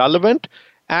becomes relevant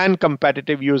and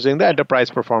competitive using the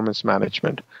enterprise performance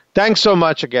management. Thanks so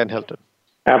much again, Hilton.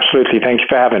 Absolutely. Thank you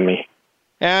for having me.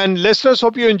 And listeners,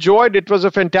 hope you enjoyed. It was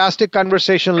a fantastic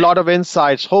conversation, a lot of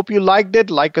insights. Hope you liked it.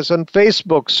 Like us on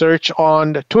Facebook, search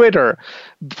on Twitter,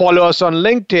 follow us on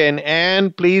LinkedIn,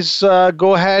 and please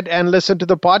go ahead and listen to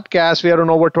the podcast. We are on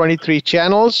over 23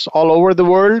 channels all over the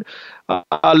world.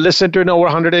 Listen to in over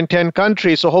 110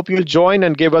 countries. So hope you'll join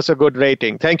and give us a good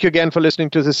rating. Thank you again for listening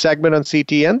to this segment on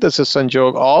CTN. This is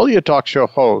Sanjog Aul, your talk show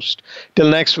host. Till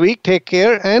next week, take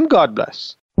care and God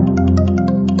bless.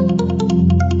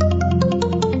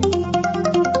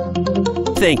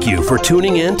 Thank you for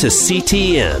tuning in to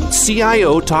CTN,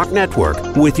 CIO Talk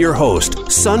Network, with your host,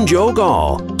 Sanjog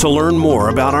Aul. To learn more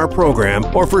about our program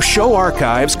or for show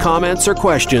archives, comments, or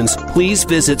questions, please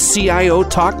visit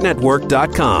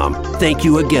CIOTalkNetwork.com. Thank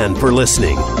you again for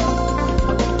listening.